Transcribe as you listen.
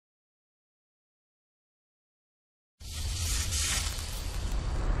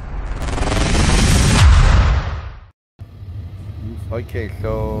Okay,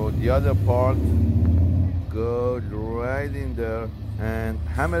 so the other part goes right in there and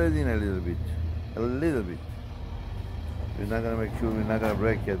hammer it in a little bit. A little bit. We're not gonna make sure we're not gonna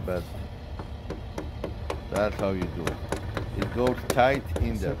break it, but that's how you do it. It goes tight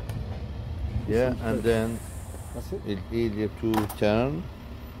in there. Yeah, and then it's easier to turn.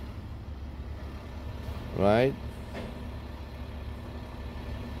 Right?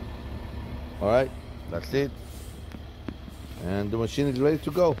 Alright, that's it. And the machine is ready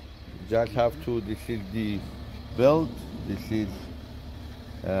to go. You just have to, this is the belt, this is,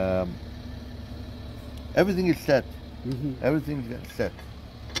 everything is set. Everything is set.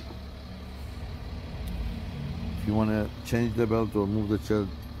 If you want to change the belt or move the chair,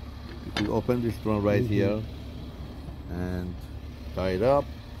 you can open this one right here and tie it up.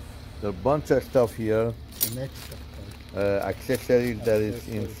 There's a bunch of stuff here. Accessories that is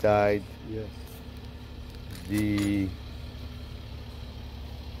inside the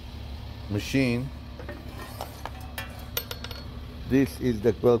machine. This is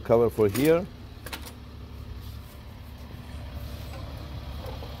the belt cover for here.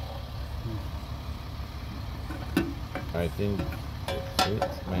 I think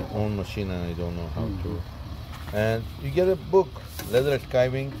it's my own machine and I don't know how to. And you get a book, leather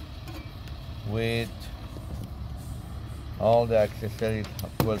skiving, with all the accessories,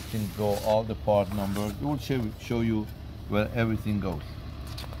 where things go, all the part numbers. It will show you where everything goes.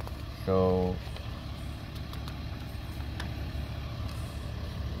 So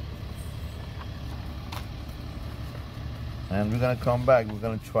and we're gonna come back, we're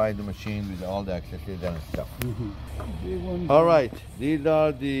gonna try the machine with all the accessories and stuff. All right, these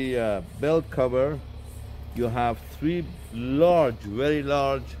are the belt cover. You have 3 large, very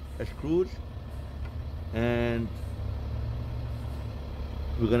large screws, and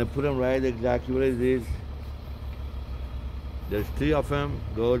we're gonna put them right exactly where it is. There's 3 of them.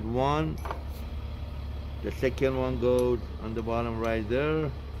 Goes one. The second one goes on the bottom right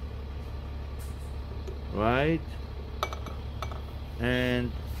there. Right.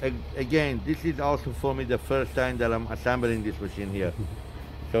 And again, this is also for me the first time that I'm assembling this machine here.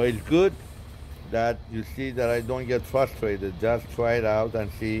 So it's good that you see that I don't get frustrated. Just try it out and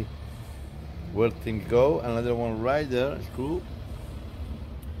see where things go. Another one right there, screw.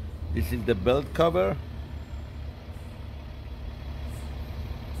 This is the belt cover.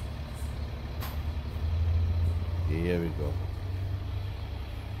 Here we go.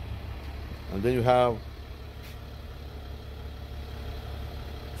 And then you have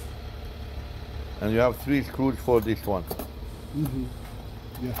and you have 3 screws for this one.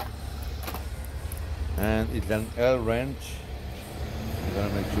 Yeah. And it's an L wrench. I'm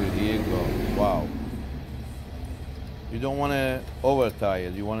gonna make sure here you go. Wow. You don't want to over tie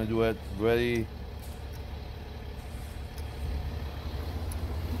it. You want to do it very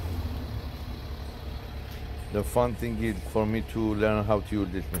the fun thing is for me to learn how to use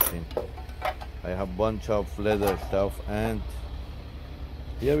this machine. I have a bunch of leather stuff, and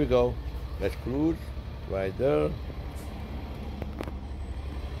here we go. The screws right there.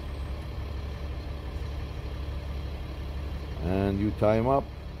 And you tie them up.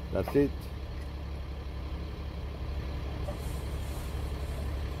 That's it.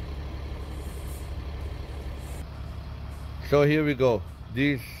 So here we go.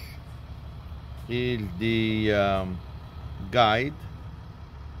 This is the guide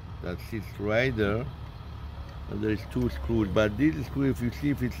that sits right there. And there is 2 screws, but this screw, if you see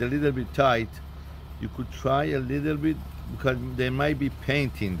if it's a little bit tight, you could try a little bit because there might be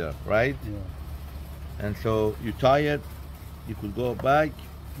paint in there, right? Yeah. And so you tie it, you could go back,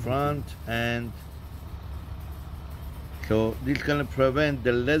 front, and so this is gonna prevent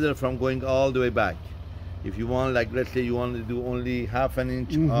the leather from going all the way back. If you want, like let's say you want to do only half an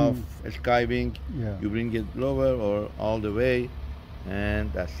inch of skiving, you bring it lower or all the way,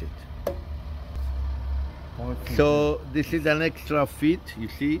 and that's it. So this is an extra feet, you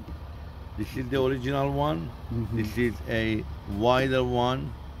see. This is the original one. This is a wider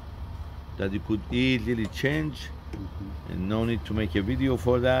one that you could easily change, and no need to make a video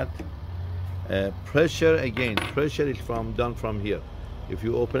for that. Pressure, again, pressure is done from here. If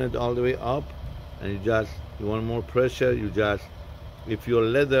you open it all the way up and you want more pressure, you just, if your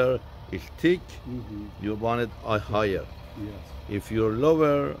leather is thick, you want it higher. If you're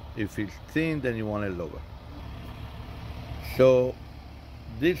lower, if it's thin, then you want it lower. So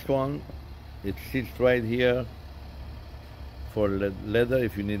this one, it sits right here for leather.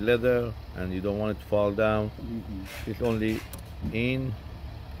 If you need leather and you don't want it to fall down, it's only in,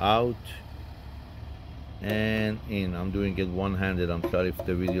 out, and in. I'm doing it one-handed. I'm sorry if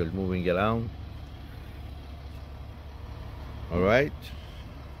the video is moving around. All right,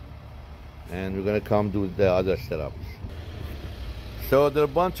 and we're gonna come do the other setups. So there are a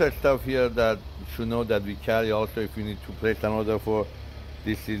bunch of stuff here that you should know that we carry also if you need to place an order for.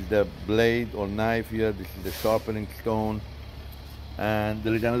 This is the blade or knife here. This is the sharpening stone. And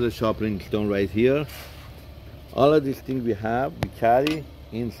there is another sharpening stone right here. All of these things we carry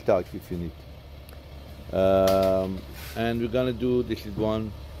in stock if you need. And we're gonna do, this is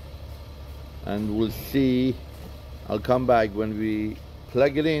one. And we'll see, I'll come back when we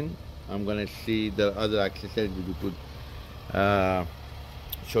plug it in. I'm gonna see the other accessories we could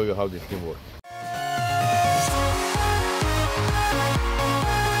show you how this thing works.